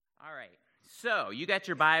So, you got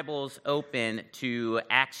your Bibles open to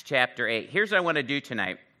Acts chapter 8. Here's what I want to do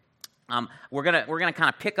tonight. We're gonna kind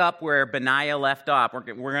of pick up where Benaiah left off.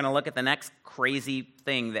 We're gonna look at the next crazy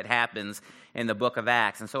thing that happens in the book of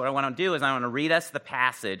Acts. And so what I want to do is I want to read us the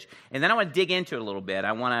passage, and then I want to dig into it a little bit.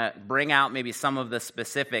 I want to bring out maybe some of the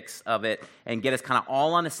specifics of it and get us kind of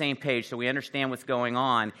all on the same page so we understand what's going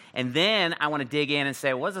on. And then I want to dig in and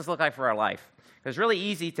say, what does this look like for our life? Because it's really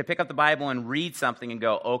easy to pick up the Bible and read something and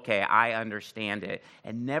go, okay, I understand it,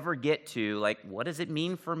 and never get to, like, what does it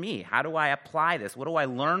mean for me? How do I apply this? What do I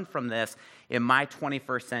learn from this in my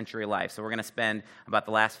 21st century life? So we're going to spend about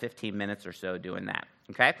the last 15 minutes or so doing that,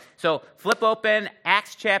 okay? So flip open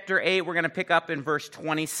Acts chapter 8. We're going to pick up in verse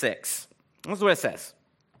 26. This is what it says.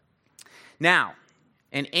 Now,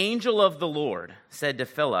 an angel of the Lord said to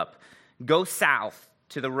Philip, go south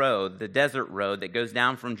to the road, the desert road that goes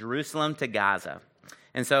down from Jerusalem to Gaza.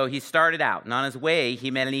 And so he started out, and on his way,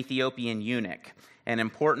 he met an Ethiopian eunuch, an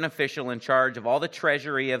important official in charge of all the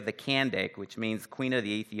treasury of the Kandake, which means queen of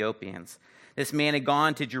the Ethiopians. This man had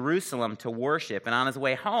gone to Jerusalem to worship, and on his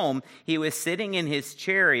way home, he was sitting in his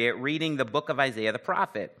chariot reading the book of Isaiah the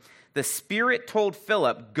prophet. The Spirit told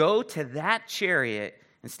Philip, go to that chariot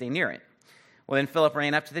and stay near it. Well, then Philip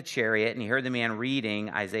ran up to the chariot, and he heard the man reading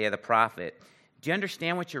Isaiah the prophet. Do you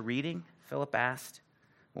understand what you're reading? Philip asked.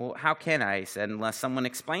 Well, how can I, he said, unless someone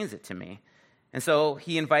explains it to me? And so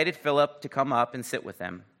he invited Philip to come up and sit with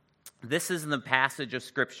him. This is the passage of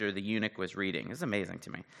Scripture the eunuch was reading. This is amazing to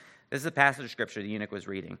me. This is the passage of Scripture the eunuch was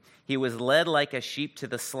reading. He was led like a sheep to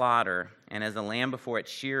the slaughter, and as a lamb before its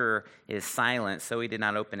shearer is silent, so he did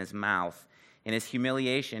not open his mouth. In his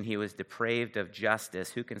humiliation, he was depraved of justice.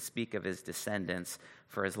 Who can speak of his descendants?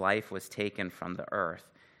 For his life was taken from the earth.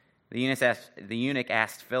 The eunuch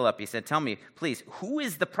asked Philip, he said, tell me, please, who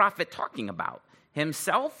is the prophet talking about?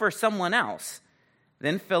 Himself or someone else?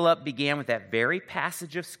 Then Philip began with that very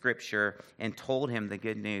passage of Scripture and told him the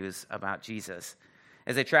good news about Jesus.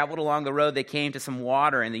 As they traveled along the road, they came to some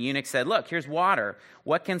water, and the eunuch said, look, here's water.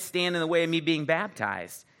 What can stand in the way of me being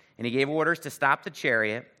baptized? And he gave orders to stop the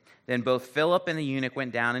chariot. Then both Philip and the eunuch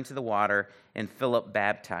went down into the water, and Philip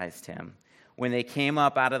baptized him. When they came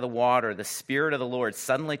up out of the water, the Spirit of the Lord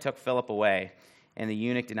suddenly took Philip away, and the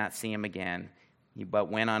eunuch did not see him again,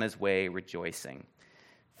 but went on his way rejoicing.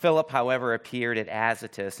 Philip, however, appeared at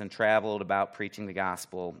Azotus and traveled about preaching the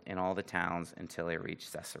gospel in all the towns until he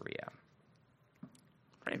reached Caesarea.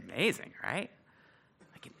 Pretty amazing, right?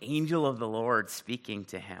 Like an angel of the Lord speaking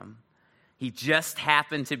to him. He just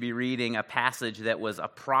happened to be reading a passage that was a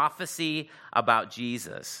prophecy about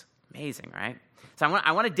Jesus. Amazing, right? So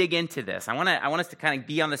I want to dig into this. I want us to kind of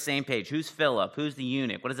be on the same page. Who's Philip? Who's the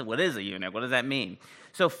eunuch? What is a eunuch? What does that mean?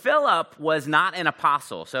 So Philip was not an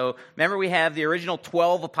apostle. So remember, we have the original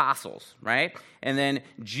 12 apostles, right? And then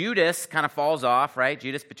Judas kind of falls off, right?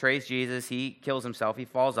 Judas betrays Jesus. He kills himself. He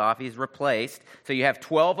falls off. He's replaced. So you have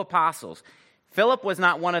 12 apostles. Philip was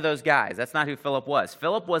not one of those guys. That's not who Philip was.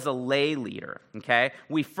 Philip was a lay leader, okay?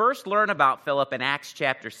 We first learn about Philip in Acts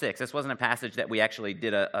chapter 6. This wasn't a passage that we actually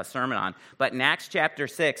did a sermon on. But in Acts chapter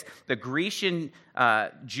 6, the Grecian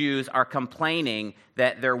Jews are complaining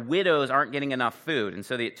that their widows aren't getting enough food. And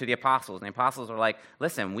so to the apostles, and the apostles are like,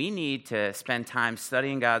 listen, we need to spend time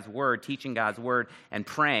studying God's word, teaching God's word, and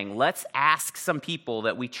praying. Let's ask some people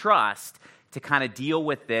that we trust to kind of deal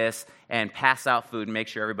with this and pass out food and make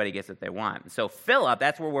sure everybody gets what they want. So Philip,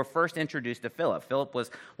 that's where we're first introduced to Philip. Philip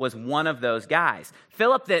was one of those guys.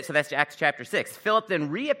 So that's Acts chapter 6. Philip then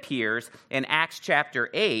reappears in Acts chapter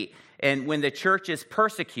 8, and when the church is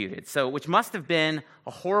persecuted, which must have been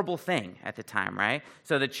a horrible thing at the time, right?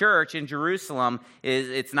 So the church in Jerusalem,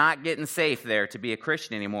 it's not getting safe there to be a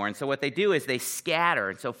Christian anymore. And so what they do is they scatter.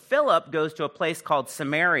 And so Philip goes to a place called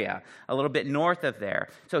Samaria, a little bit north of there.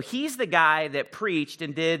 So he's the guy that preached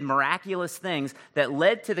and did miraculous things that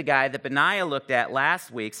led to the guy that Benaiah looked at last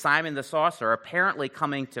week, Simon the sorcerer, apparently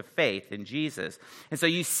coming to faith in Jesus. And so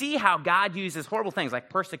you see how God uses horrible things like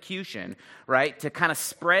persecution, right, to kind of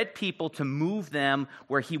spread people, to move them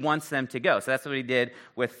where he wants them to go. So that's what he did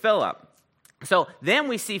with Philip. So then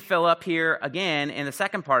we see Philip here again in the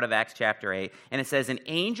second part of Acts chapter 8, and it says, an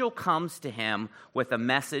angel comes to him with a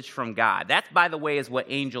message from God. That, by the way, is what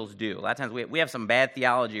angels do. A lot of times we have some bad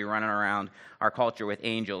theology running around our culture with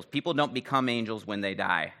angels. People don't become angels when they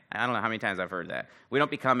die. I don't know how many times I've heard that. We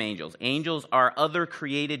don't become angels. Angels are other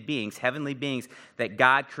created beings, heavenly beings that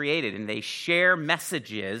God created, and they share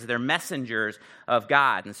messages. They're messengers of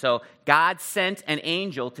God. And so God sent an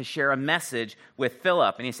angel to share a message with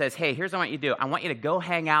Philip, and he says, hey, here's what I want you to do. I want you to go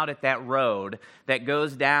hang out at that road that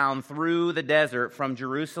goes down through the desert from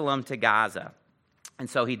Jerusalem to Gaza. And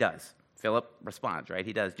so he does. Philip responds, right?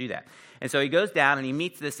 He does do that. And so he goes down and he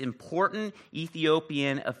meets this important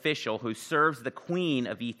Ethiopian official who serves the queen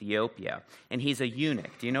of Ethiopia. And he's a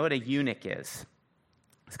eunuch. Do you know what a eunuch is?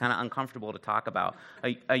 It's kind of uncomfortable to talk about.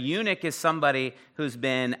 A eunuch is somebody who's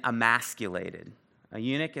been emasculated. A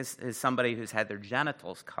eunuch is somebody who's had their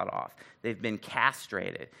genitals cut off. They've been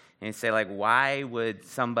castrated. And you say, like, why would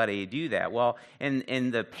somebody do that? Well,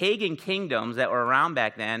 in the pagan kingdoms that were around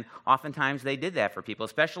back then, oftentimes they did that for people,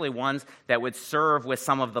 especially ones that would serve with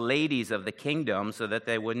some of the ladies of the kingdom so that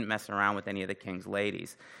they wouldn't mess around with any of the king's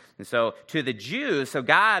ladies. And so to the Jews, so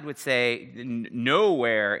God would say,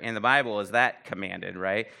 nowhere in the Bible is that commanded,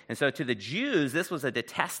 right? And so to the Jews, this was a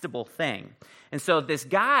detestable thing. And so this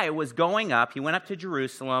guy was going up, he went up to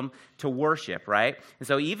Jerusalem to worship, right? And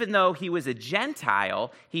so even though he was a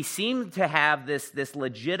Gentile, he seemed to have this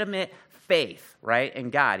legitimate faith, right,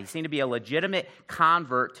 in God. He seemed to be a legitimate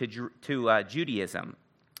convert to Judaism.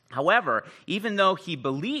 However, even though he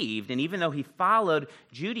believed and even though he followed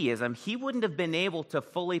Judaism, he wouldn't have been able to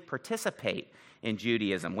fully participate in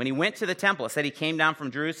Judaism. When he went to the temple, it said he came down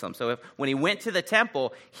from Jerusalem. So when he went to the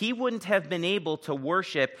temple, he wouldn't have been able to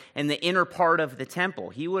worship in the inner part of the temple.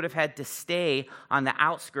 He would have had to stay on the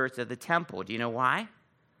outskirts of the temple. Do you know why?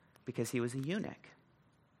 Because he was a eunuch.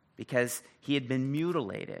 Because he had been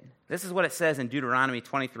mutilated. This is what it says in Deuteronomy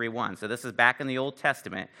 23:1. So this is back in the Old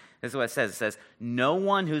Testament. This is what it says. It says, no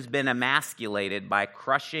one who's been emasculated by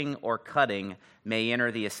crushing or cutting may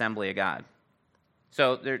enter the assembly of God.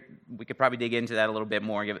 So we could probably dig into that a little bit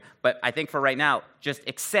more. But I think for right now, just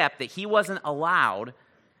accept that he wasn't allowed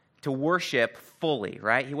to worship fully,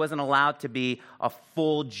 right? He wasn't allowed to be a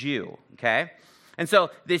full Jew, okay? And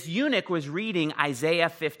so this eunuch was reading Isaiah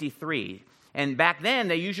 53. And back then,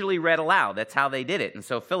 they usually read aloud. That's how they did it. And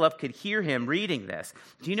so Philip could hear him reading this.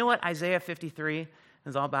 Do you know what Isaiah 53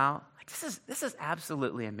 is all about? Like, this is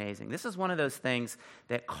absolutely amazing. This is one of those things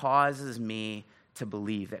that causes me to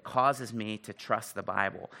believe, that causes me to trust the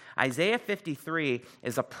Bible. Isaiah 53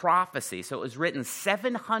 is a prophecy. So it was written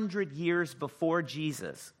 700 years before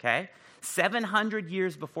Jesus, okay? 700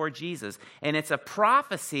 years before Jesus. And it's a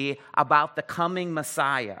prophecy about the coming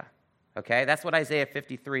Messiah. Okay, that's what Isaiah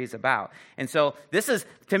 53 is about. And so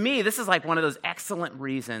to me, this is like one of those excellent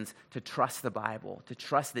reasons to trust the Bible, to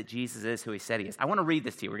trust that Jesus is who he said he is. I want to read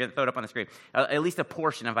this to you. We're going to throw it up on the screen, at least a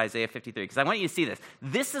portion of Isaiah 53, because I want you to see this.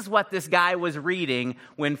 This is what this guy was reading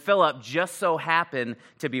when Philip just so happened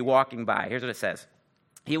to be walking by. Here's what it says.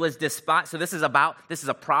 He was despised. So this is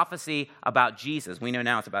a prophecy about Jesus. We know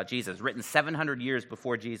now it's about Jesus, written 700 years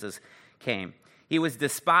before Jesus came. He was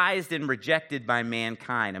despised and rejected by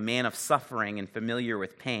mankind, a man of suffering and familiar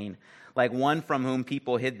with pain, like one from whom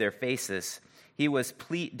people hid their faces. He was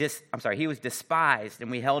despised,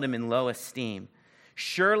 and we held him in low esteem.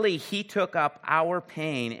 Surely he took up our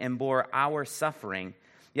pain and bore our suffering,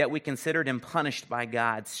 yet we considered him punished by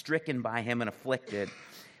God, stricken by him and afflicted.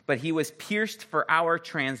 But he was pierced for our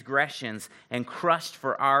transgressions and crushed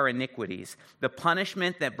for our iniquities. The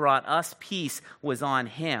punishment that brought us peace was on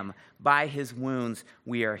him. By his wounds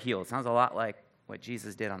we are healed. Sounds a lot like what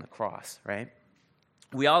Jesus did on the cross, right?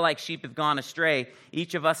 We all like sheep have gone astray.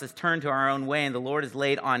 Each of us has turned to our own way, and the Lord has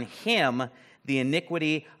laid on him the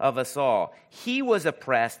iniquity of us all. He was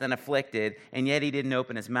oppressed and afflicted, and yet he didn't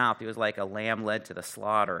open his mouth. He was like a lamb led to the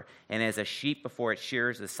slaughter. And as a sheep before its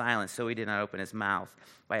shearers is silent, so he did not open his mouth.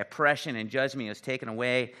 By oppression and judgment he was taken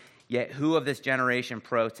away. Yet who of this generation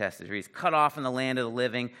protested? He's cut off in the land of the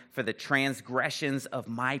living. For the transgressions of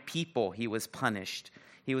my people he was punished.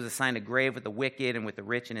 He was assigned a grave with the wicked and with the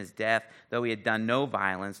rich in his death, though he had done no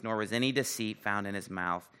violence, nor was any deceit found in his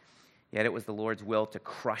mouth. Yet it was the Lord's will to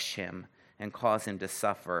crush him and cause him to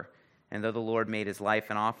suffer. And though the Lord made his life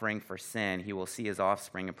an offering for sin, he will see his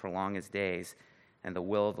offspring and prolong his days, and the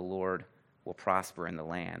will of the Lord will prosper in the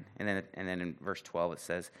land. And then in verse 12 it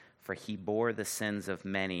says, for he bore the sins of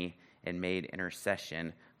many and made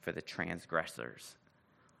intercession for the transgressors.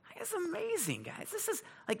 It's amazing, guys.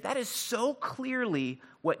 That is so clearly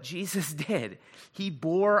what Jesus did. He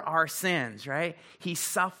bore our sins, right? He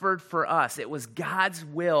suffered for us. It was God's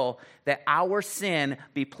will that our sin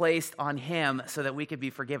be placed on him so that we could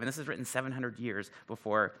be forgiven. This is written 700 years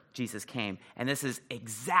before Jesus came. And this is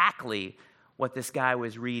exactly what this guy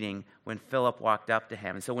was reading when Philip walked up to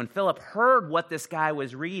him. And so when Philip heard what this guy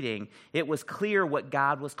was reading, it was clear what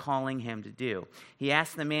God was calling him to do. He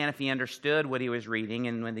asked the man if he understood what he was reading,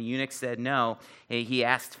 and when the eunuch said no, he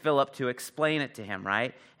asked Philip to explain it to him,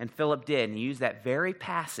 right? And Philip did, and he used that very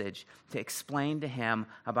passage to explain to him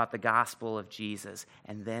about the gospel of Jesus.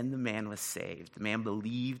 And then the man was saved. The man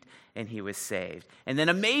believed, and he was saved. And then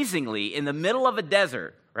amazingly, in the middle of a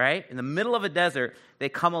desert, right? In the middle of a desert, they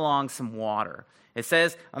come along some water. It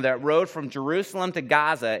says on that road from Jerusalem to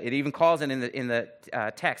Gaza, it even calls it in the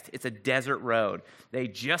text, it's a desert road. They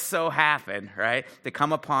just so happen, right, to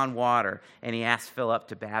come upon water, and he asks Philip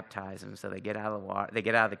to baptize him. So they get out of the water, they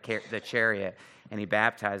get out of the chariot, and he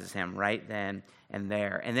baptizes him right then and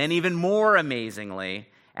there. And then even more amazingly,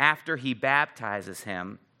 after he baptizes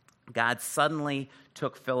him, God suddenly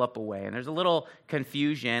took Philip away. And there's a little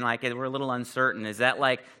confusion, like we're a little uncertain. Is that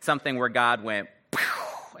like something where God went,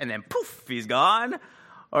 and then poof, he's gone?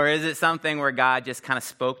 Or is it something where God just kind of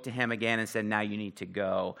spoke to him again and said, now you need to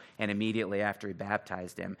go? And immediately after he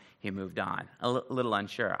baptized him, he moved on. A little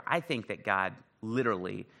unsure. I think that God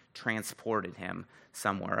literally transported him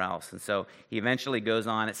somewhere else. And so he eventually goes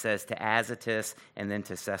on, it says, to Azotus and then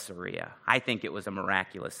to Caesarea. I think it was a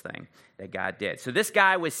miraculous thing that God did. So this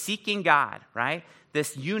guy was seeking God, right?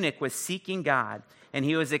 This eunuch was seeking God, and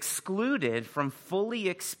he was excluded from fully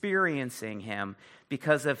experiencing him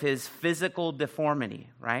because of his physical deformity,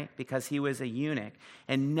 right? Because he was a eunuch.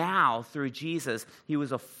 And now, through Jesus, he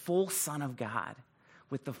was a full son of God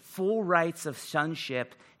with the full rights of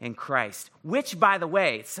sonship in Christ, which, by the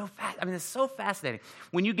way, it's so fascinating.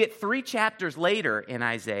 When you get 3 chapters later in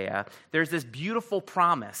Isaiah, there's this beautiful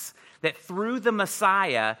promise that through the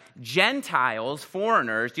Messiah, Gentiles,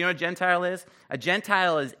 foreigners, do you know what a Gentile is? A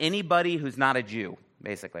Gentile is anybody who's not a Jew,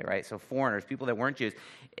 basically, right? So foreigners, people that weren't Jews.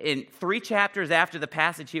 In 3 chapters after the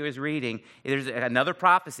passage he was reading, there's another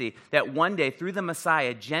prophecy that one day, through the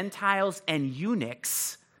Messiah, Gentiles and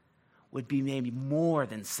eunuchs would be maybe more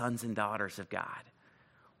than sons and daughters of God,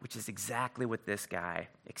 which is exactly what this guy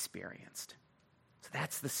experienced. So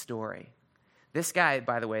that's the story. This guy,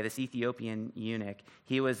 by the way, this Ethiopian eunuch,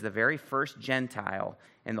 he was the very first Gentile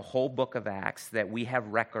in the whole book of Acts that we have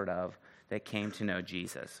record of that came to know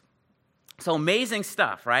Jesus. So amazing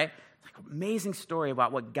stuff, right? Like amazing story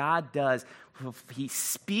about what God does. He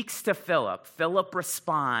speaks to Philip. Philip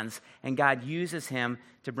responds, and God uses him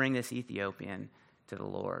to bring this Ethiopian to the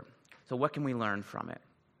Lord. So what can we learn from it?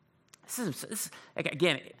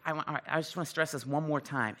 Again, I just want to stress this one more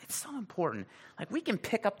time. It's so important. Like we can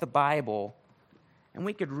pick up the Bible and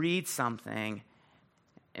we could read something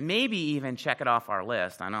and maybe even check it off our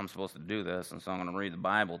list. I know I'm supposed to do this, and so I'm going to read the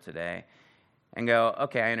Bible today. And go,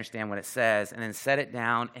 okay, I understand what it says, and then set it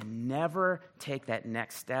down and never take that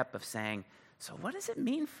next step of saying, so what does it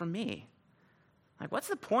mean for me? Like, what's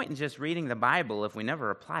the point in just reading the Bible if we never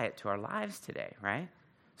apply it to our lives today, right?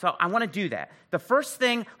 So I want to do that. The first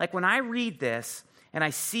thing, like when I read this and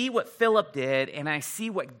I see what Philip did and I see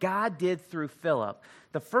what God did through Philip,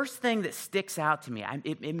 the first thing that sticks out to me,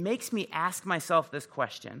 it makes me ask myself this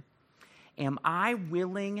question: am I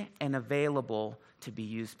willing and available to be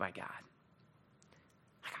used by God?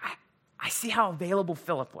 I see how available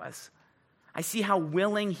Philip was. I see how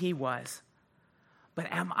willing he was.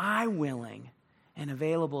 But am I willing and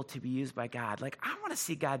available to be used by God? Like, I want to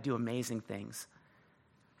see God do amazing things.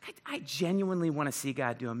 I genuinely want to see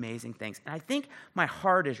God do amazing things. And I think my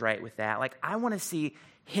heart is right with that. Like, I want to see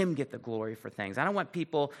him get the glory for things. I don't want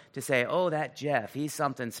people to say, oh, that Jeff, he's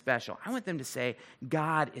something special. I want them to say,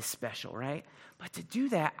 God is special, right? But to do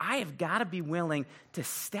that, I have got to be willing to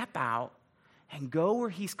step out and go where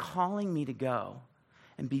he's calling me to go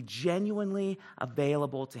and be genuinely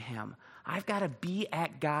available to him. I've got to be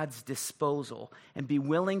at God's disposal and be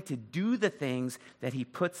willing to do the things that he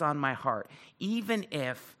puts on my heart, even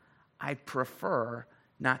if I prefer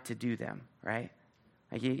not to do them, right?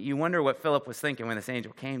 Like you wonder what Philip was thinking when this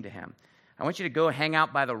angel came to him. I want you to go hang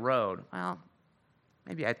out by the road. Well,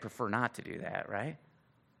 maybe I'd prefer not to do that, right?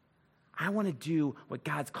 I want to do what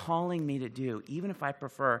God's calling me to do, even if I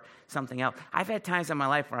prefer something else. I've had times in my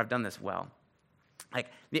life where I've done this well. Like,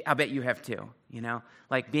 I bet you have too, you know?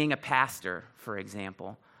 Like being a pastor, for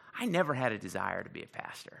example. I never had a desire to be a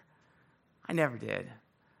pastor. I never did.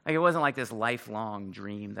 Like, it wasn't like this lifelong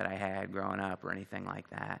dream that I had growing up or anything like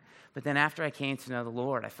that. But then after I came to know the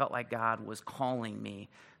Lord, I felt like God was calling me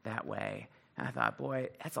that way. And I thought, boy,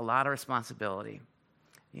 that's a lot of responsibility.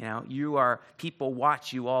 You know, people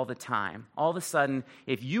watch you all the time. All of a sudden,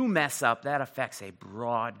 if you mess up, that affects a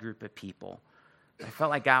broad group of people. But I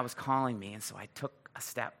felt like God was calling me, and so I took a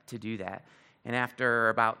step to do that. And after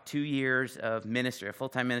about 2 years of ministry, a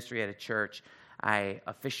full-time ministry at a church, I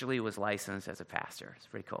officially was licensed as a pastor. It's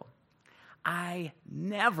pretty cool. I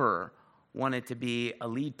never wanted to be a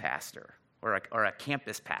lead pastor or a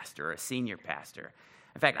campus pastor or a senior pastor.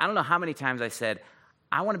 In fact, I don't know how many times I said,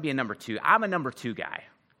 I want to be a number 2. I'm a number 2 guy.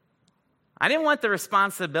 I didn't want the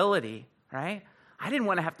responsibility, right? I didn't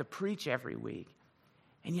want to have to preach every week.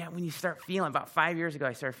 And yet when you start feeling, about 5 years ago,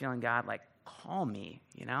 I started feeling God like, call me,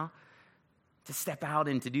 you know? to step out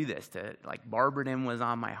and to do this, to like Barberton was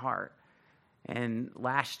on my heart. And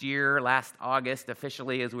last August,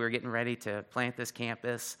 officially, as we were getting ready to plant this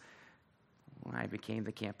campus, I became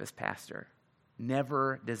the campus pastor.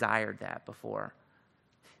 Never desired that before.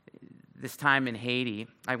 This time in Haiti,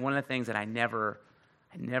 one of the things that I never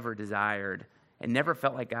desired and never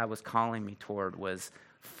felt like God was calling me toward was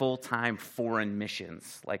full-time foreign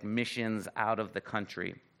missions, like missions out of the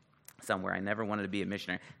country somewhere. I never wanted to be a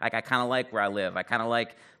missionary. Like, I kind of like where I live. I kind of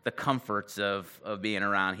like the comforts of being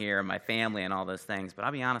around here, my family and all those things. But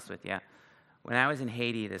I'll be honest with you, when I was in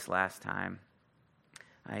Haiti this last time,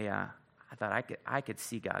 I thought I could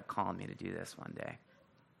see God calling me to do this one day.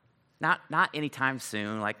 Not anytime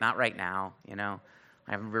soon, like not right now, you know.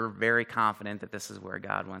 We're very confident that this is where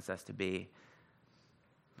God wants us to be.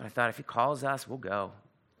 But I thought if he calls us, we'll go.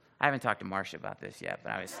 I haven't talked to Marcia about this yet,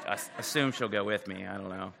 but I assume she'll go with me. I don't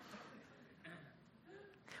know.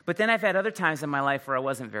 But then I've had other times in my life where I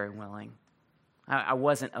wasn't very willing. I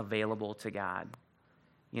wasn't available to God.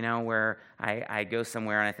 You know, where I go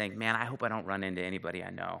somewhere and I think, man, I hope I don't run into anybody I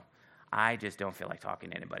know. I just don't feel like talking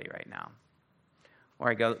to anybody right now. Or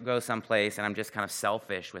I go someplace and I'm just kind of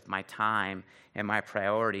selfish with my time and my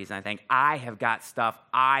priorities. And I think, I have got stuff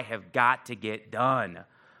I have got to get done.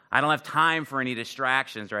 I don't have time for any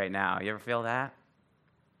distractions right now. You ever feel that?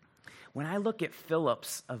 When I look at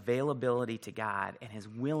Philip's availability to God and his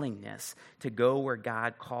willingness to go where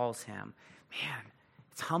God calls him, man,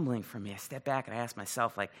 it's humbling for me. I step back and I ask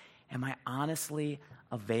myself, like, am I honestly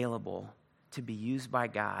available to be used by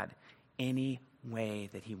God any way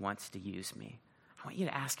that he wants to use me? I want you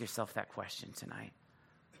to ask yourself that question tonight.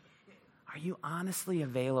 Are you honestly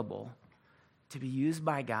available to be used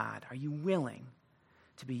by God? Are you willing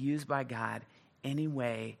to be used by God any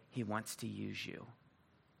way he wants to use you?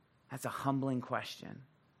 That's a humbling question.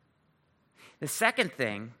 The second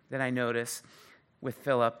thing that I notice with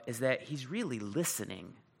Philip is that he's really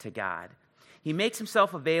listening to God. He makes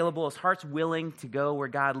himself available. His heart's willing to go where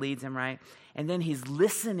God leads him, right? And then he's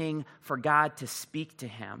listening for God to speak to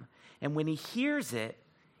him. And when he hears it,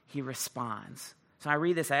 he responds. So I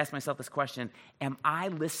read this, I ask myself this question, am I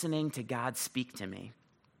listening to God speak to me?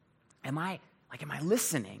 Am I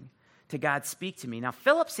listening to God speak to me? Now,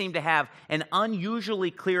 Philip seemed to have an unusually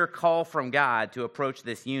clear call from God to approach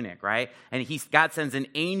this eunuch, right? And God sends an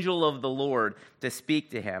angel of the Lord to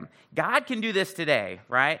speak to him. God can do this today,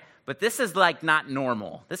 right? But this is like not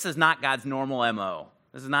normal. This is not God's normal MO.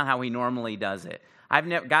 This is not how he normally does it.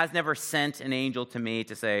 God's never sent an angel to me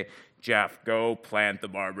to say, Jeff, go plant the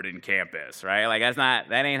Barberton campus, right? Like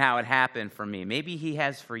that ain't how it happened for me. Maybe he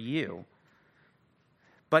has for you.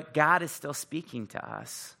 But God is still speaking to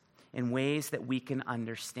us in ways that we can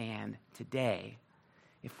understand today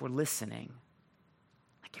if we're listening.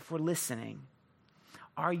 Like if we're listening.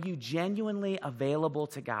 Are you genuinely available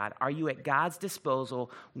to God? Are you at God's disposal,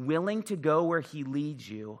 willing to go where he leads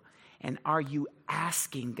you? And are you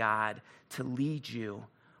asking God to lead you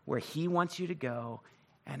where he wants you to go?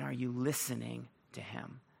 And are you listening to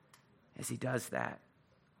him as he does that?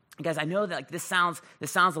 Guys, I know that like this sounds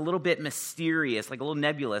a little bit mysterious, like a little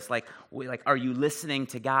nebulous. Like are you listening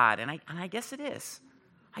to God? And I guess it is.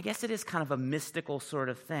 I guess it is kind of a mystical sort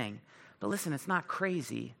of thing. But listen, it's not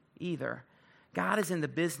crazy either. God is in the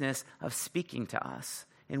business of speaking to us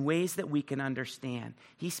in ways that we can understand.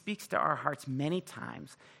 He speaks to our hearts many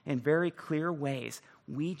times in very clear ways.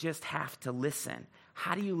 We just have to listen.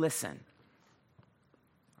 How do you listen?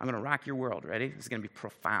 I'm going to rock your world. Ready? This is going to be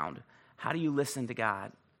profound. How do you listen to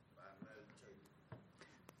God?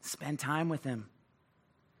 Spend time with him,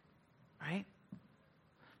 right?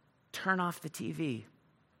 Turn off the TV.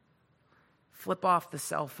 Flip off the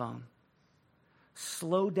cell phone.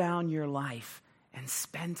 Slow down your life and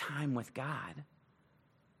spend time with God.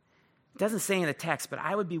 It doesn't say in the text, but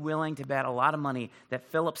I would be willing to bet a lot of money that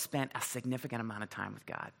Philip spent a significant amount of time with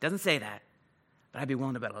God. It doesn't say that, but I'd be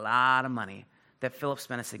willing to bet a lot of money that Philip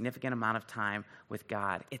spent a significant amount of time with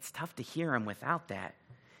God. It's tough to hear him without that.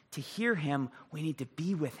 To hear him, we need to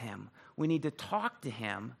be with him. We need to talk to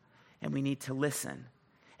him, and we need to listen.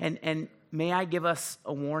 And may I give us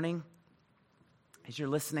a warning? As you're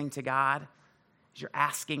listening to God, as you're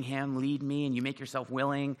asking him, lead me, and you make yourself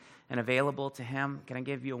willing and available to him, can I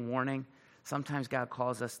give you a warning? Sometimes God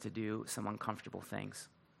calls us to do some uncomfortable things.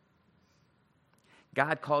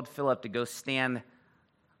 God called Philip to go stand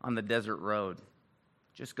on the desert road.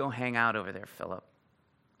 Just go hang out over there, Philip.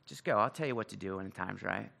 Just go. I'll tell you what to do when the time's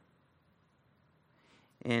right.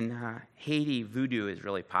 In Haiti, voodoo is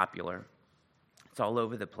really popular. It's all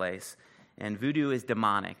over the place. And voodoo is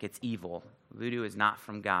demonic. It's evil. Voodoo is not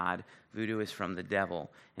from God. Voodoo is from the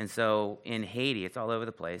devil. And so in Haiti, it's all over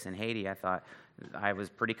the place. In Haiti, I was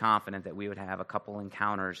pretty confident that we would have a couple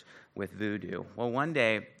encounters with voodoo. Well, one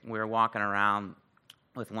day we were walking around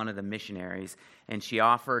with one of the missionaries, and she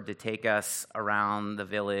offered to take us around the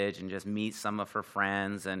village and just meet some of her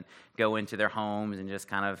friends and go into their homes and just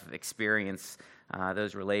kind of experience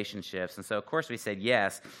those relationships. And so, of course, we said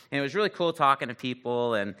yes. And it was really cool talking to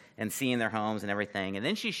people and seeing their homes and everything. And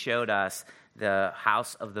then she showed us the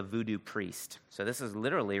house of the voodoo priest. So this is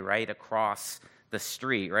literally right across the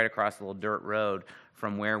street, right across the little dirt road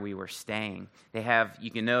from where we were staying.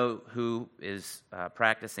 You can know who is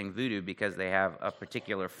practicing voodoo because they have a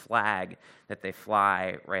particular flag that they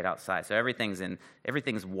fly right outside. So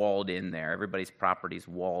everything's walled in there. Everybody's property's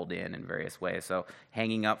walled in various ways. So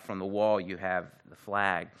hanging up from the wall, you have the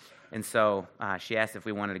flag. And so she asked if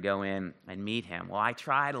we wanted to go in and meet him. Well, I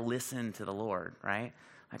try to listen to the Lord, right?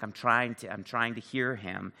 Like I'm trying to hear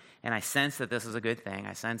him, and I sense that this is a good thing.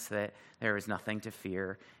 I sense that there is nothing to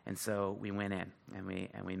fear, and so we went in and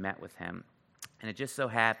we met with him. And it just so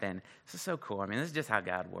happened, this is so cool. I mean, this is just how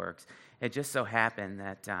God works. It just so happened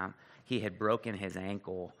that he had broken his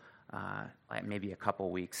ankle like maybe a couple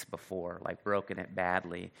weeks before, like broken it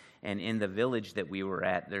badly. And in the village that we were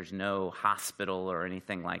at, there's no hospital or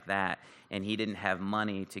anything like that. And he didn't have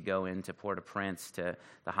money to go into Port-au-Prince to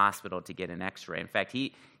the hospital to get an x-ray. In fact,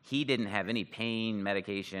 he didn't have any pain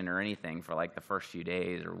medication or anything for like the first few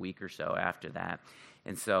days or week or so after that.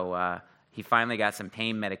 And so he finally got some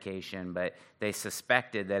pain medication, but they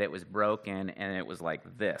suspected that it was broken and it was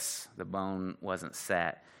like this. The bone wasn't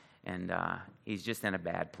set. And he's just in a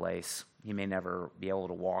bad place. He may never be able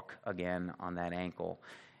to walk again on that ankle.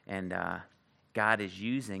 And God is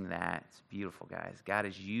using that. It's beautiful, guys. God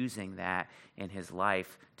is using that in his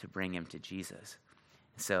life to bring him to Jesus.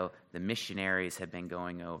 So the missionaries had been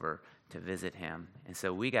going over to visit him. And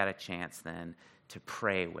so we got a chance then to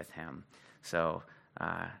pray with him. So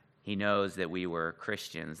he knows that we were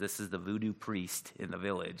Christians. This is the voodoo priest in the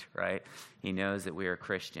village, right? He knows that we are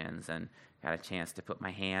Christians, and got a chance to put my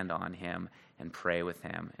hand on him and pray with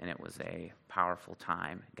him, and it was a powerful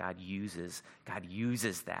time. God uses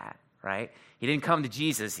that, right? He didn't come to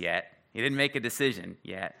Jesus yet. He didn't make a decision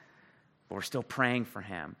yet, but we're still praying for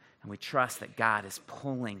him, and we trust that God is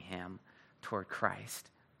pulling him toward Christ.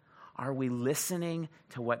 Are we listening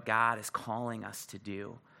to what God is calling us to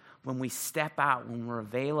do? When we step out, when we're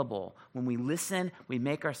available, when we listen, we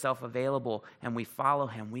make ourselves available, and we follow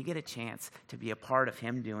him, we get a chance to be a part of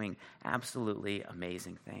him doing absolutely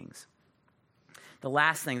amazing things. The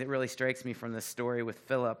last thing that really strikes me from this story with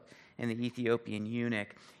Philip and the Ethiopian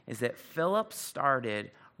eunuch is that Philip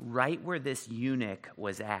started right where this eunuch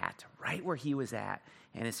was at, right where he was at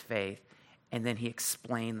in his faith, and then he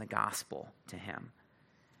explained the gospel to him.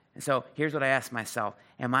 And so here's what I ask myself.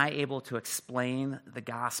 Am I able to explain the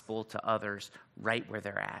gospel to others right where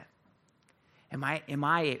they're at?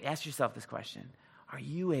 Ask yourself this question. Are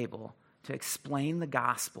you able to explain the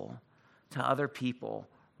gospel to other people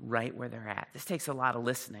right where they're at? This takes a lot of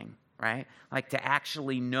listening, right? Like to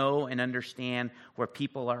actually know and understand where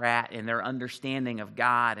people are at in their understanding of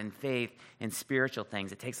God and faith and spiritual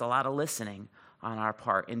things. It takes a lot of listening on our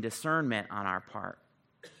part and discernment on our part.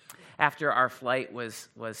 After our flight was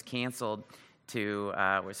canceled so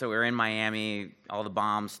we were in Miami, all the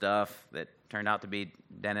bomb stuff that turned out to be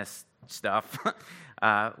dentist stuff.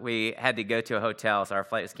 We had to go to a hotel, so our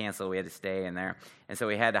flight was canceled. We had to stay in there. And so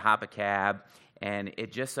we had to hop a cab, and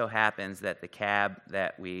it just so happens that the cab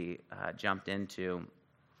that we jumped into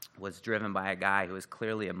was driven by a guy who was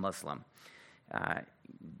clearly a Muslim.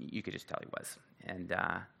 You could just tell he was. And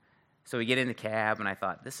so we get in the cab, and I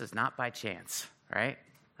thought, this is not by chance, right?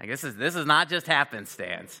 Like this is not just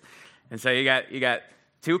happenstance. And so you got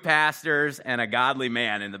two pastors and a godly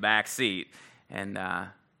man in the back seat, and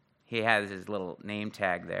he has his little name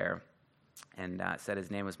tag there, and said his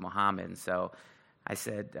name was Muhammad. And so I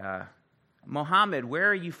said, Muhammad, where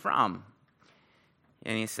are you from?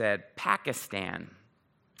 And he said, Pakistan.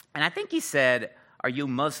 And I think he said, are you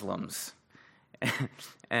Muslims?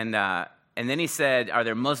 and then he said, are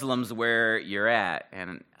there Muslims where you're at?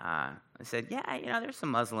 And I said, yeah, there's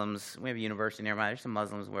some Muslims. We have a university nearby. There's some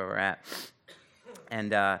Muslims where we're at.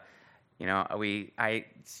 And, I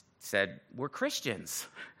said, we're Christians.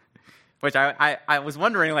 Which I was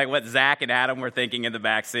wondering, like, what Zach and Adam were thinking in the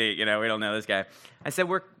back seat. We don't know this guy. I said,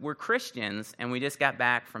 we're Christians, and we just got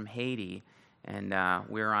back from Haiti, and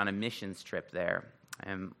we were on a missions trip there.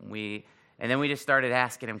 And then we just started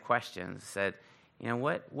asking him questions. Said,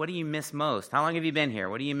 what do you miss most? How long have you been here?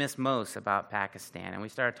 What do you miss most about Pakistan? And we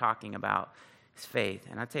started talking about his faith.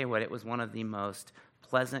 And I'll tell you what, it was one of the most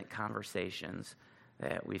pleasant conversations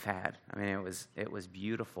that we've had. I mean, it was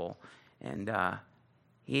beautiful. And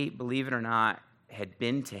he, believe it or not, had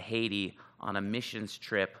been to Haiti on a missions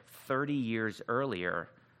trip 30 years earlier,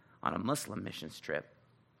 on a Muslim missions trip.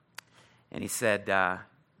 And he said,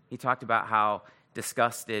 he talked about how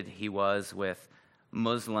disgusted he was with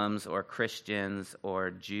Muslims or Christians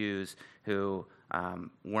or Jews who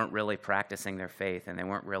weren't really practicing their faith, and they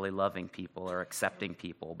weren't really loving people or accepting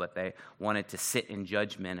people, but they wanted to sit in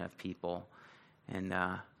judgment of people.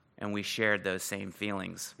 And we shared those same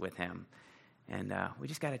feelings with him. And we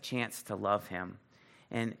just got a chance to love him.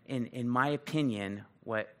 And in my opinion,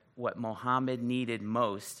 what Muhammad needed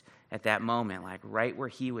most at that moment, like right where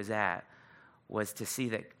he was at, was to see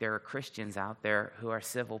that there are Christians out there who are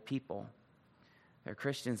civil people. There are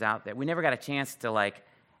Christians out there. We never got a chance to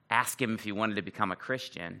ask him if he wanted to become a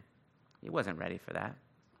Christian. He wasn't ready for that,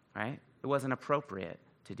 right? It wasn't appropriate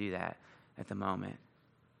to do that at the moment.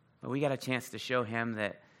 But we got a chance to show him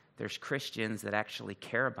that there's Christians that actually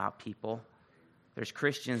care about people. There's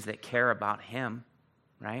Christians that care about him,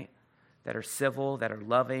 right? That are civil, that are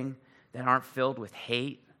loving, that aren't filled with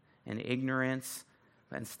hate and ignorance,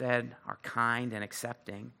 but instead are kind and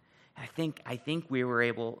accepting. And I think we were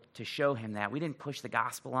able to show him that. We didn't push the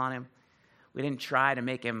gospel on him. We didn't try to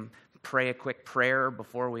make him pray a quick prayer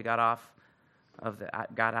before we got out of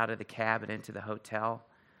the cab and into the hotel.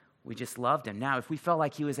 We just loved him. Now, if we felt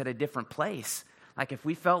like he was at a different place, like if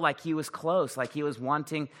we felt like he was close, like he was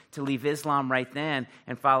wanting to leave Islam right then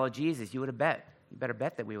and follow Jesus, you better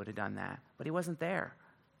bet that we would have done that. But he wasn't there.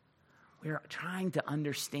 We were trying to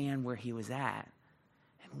understand where he was at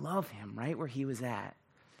and love him right where he was at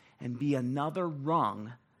and be another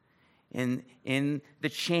rung in the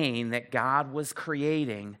chain that God was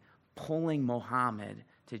creating, pulling Muhammad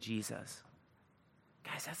to Jesus.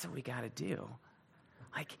 Guys, that's what we got to do.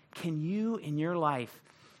 Like, can you in your life,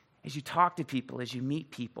 as you talk to people, as you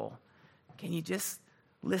meet people, can you just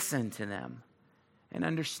listen to them and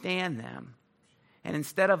understand them? And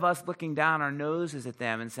instead of us looking down our noses at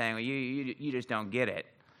them and saying, well, you just don't get it.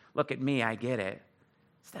 Look at me, I get it.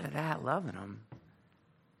 Instead of that, loving them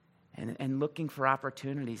and looking for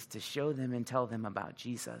opportunities to show them and tell them about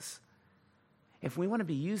Jesus. If we want to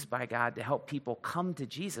be used by God to help people come to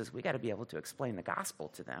Jesus, we got to be able to explain the gospel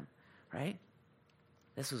to them, right?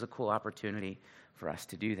 This was a cool opportunity for us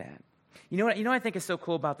to do that. You know what I think is so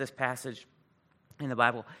cool about this passage in the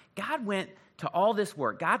Bible? God went to all this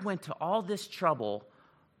work. God went to all this trouble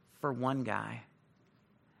for one guy.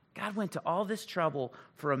 God went to all this trouble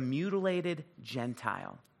for a mutilated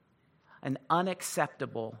Gentile, an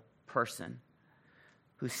unacceptable person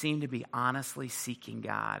who seemed to be honestly seeking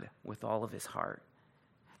God with all of his heart.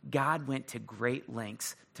 God went to great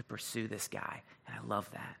lengths to pursue this guy, and I love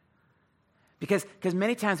that. Because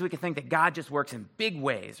many times we can think that God just works in big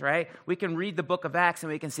ways, right? We can read the book of Acts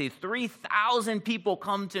and we can see 3,000 people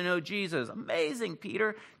come to know Jesus. Amazing,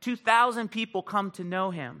 Peter. 2,000 people come to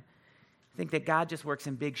know him. I think that God just works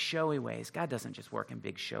in big, showy ways. God doesn't just work in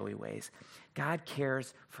big, showy ways. God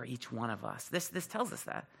cares for each one of us. This tells us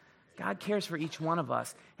that. God cares for each one of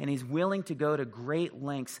us, and he's willing to go to great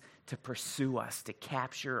lengths to pursue us, to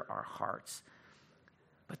capture our hearts.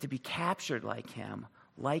 But to be captured like him,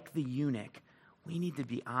 like the eunuch, we need to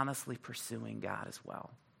be honestly pursuing God as well.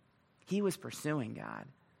 He was pursuing God.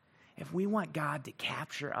 If we want God to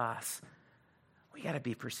capture us, we got to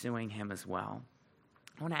be pursuing him as well.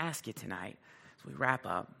 I want to ask you tonight, as we wrap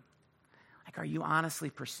up, are you honestly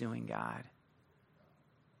pursuing God?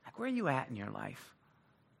 Where are you at in your life?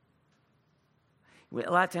 A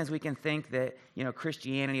lot of times we can think that,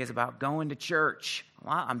 Christianity is about going to church.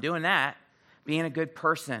 Well, I'm doing that. Being a good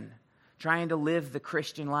person. Trying to live the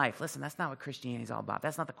Christian life. Listen, that's not what Christianity is all about.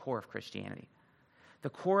 That's not the core of Christianity. The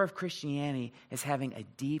core of Christianity is having a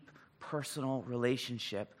deep, personal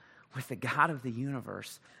relationship with the God of the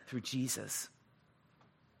universe through Jesus.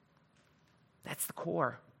 That's the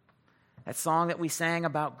core. That song that we sang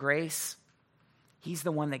about grace, he's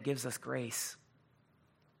the one that gives us grace.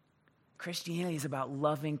 Christianity is about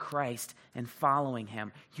loving Christ and following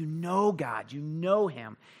him. You know God. You know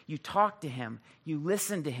him. You talk to him. You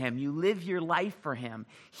listen to him. You live your life for him.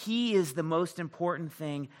 He is the most important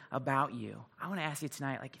thing about you. I want to ask you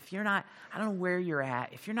tonight, if you're not, I don't know where you're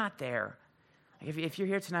at. If you're not there, if you're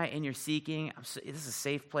here tonight and you're seeking, this is a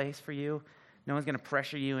safe place for you. No one's going to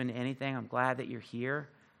pressure you into anything. I'm glad that you're here.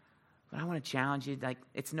 But I want to challenge you,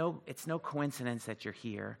 it's no coincidence that you're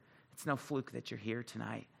here. It's no fluke that you're here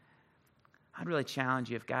tonight. I'd really challenge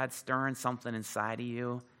you, if God's stirring something inside of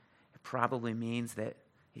you, it probably means that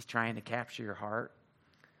he's trying to capture your heart.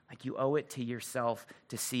 Like you owe it to yourself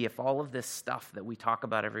to see if all of this stuff that we talk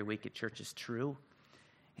about every week at church is true.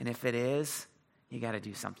 And if it is, you got to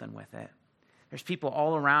do something with it. There's people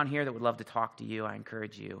all around here that would love to talk to you. I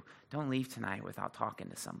encourage you, don't leave tonight without talking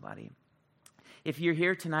to somebody. If you're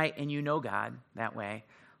here tonight and you know God that way,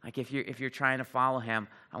 like if you're trying to follow him,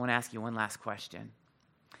 I want to ask you one last question.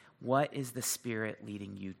 What is the Spirit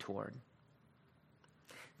leading you toward?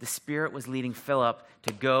 The Spirit was leading Philip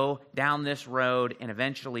to go down this road and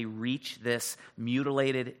eventually reach this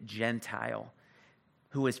mutilated Gentile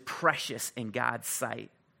who is precious in God's sight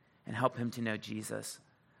and help him to know Jesus.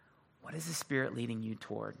 What is the Spirit leading you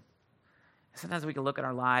toward? Sometimes we can look at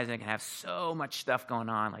our lives and it can have so much stuff going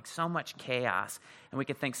on, like so much chaos, and we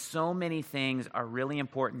can think so many things are really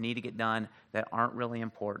important, need to get done, that aren't really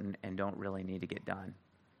important and don't really need to get done.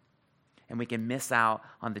 And we can miss out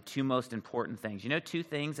on the two most important things. You know, two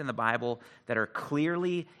things in the Bible that are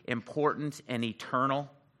clearly important and eternal?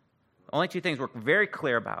 Only two things we're very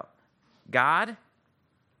clear about. God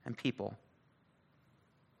and people.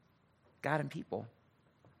 God and people.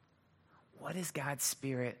 What is God's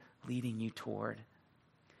Spirit leading you toward?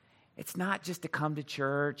 It's not just to come to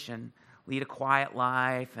church and lead a quiet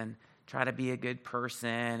life and try to be a good person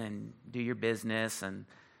and do your business and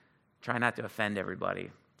try not to offend everybody.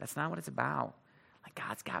 That's not what it's about. Like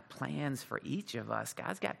God's got plans for each of us.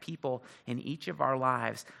 God's got people in each of our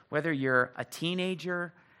lives, whether you're a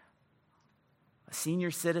teenager, a senior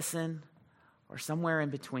citizen, or somewhere in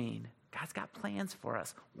between. God's got plans for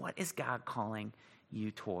us. What is God calling you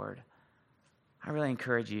toward? I really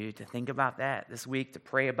encourage you to think about that this week, to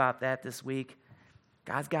pray about that this week.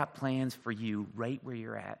 God's got plans for you right where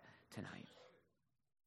you're at tonight.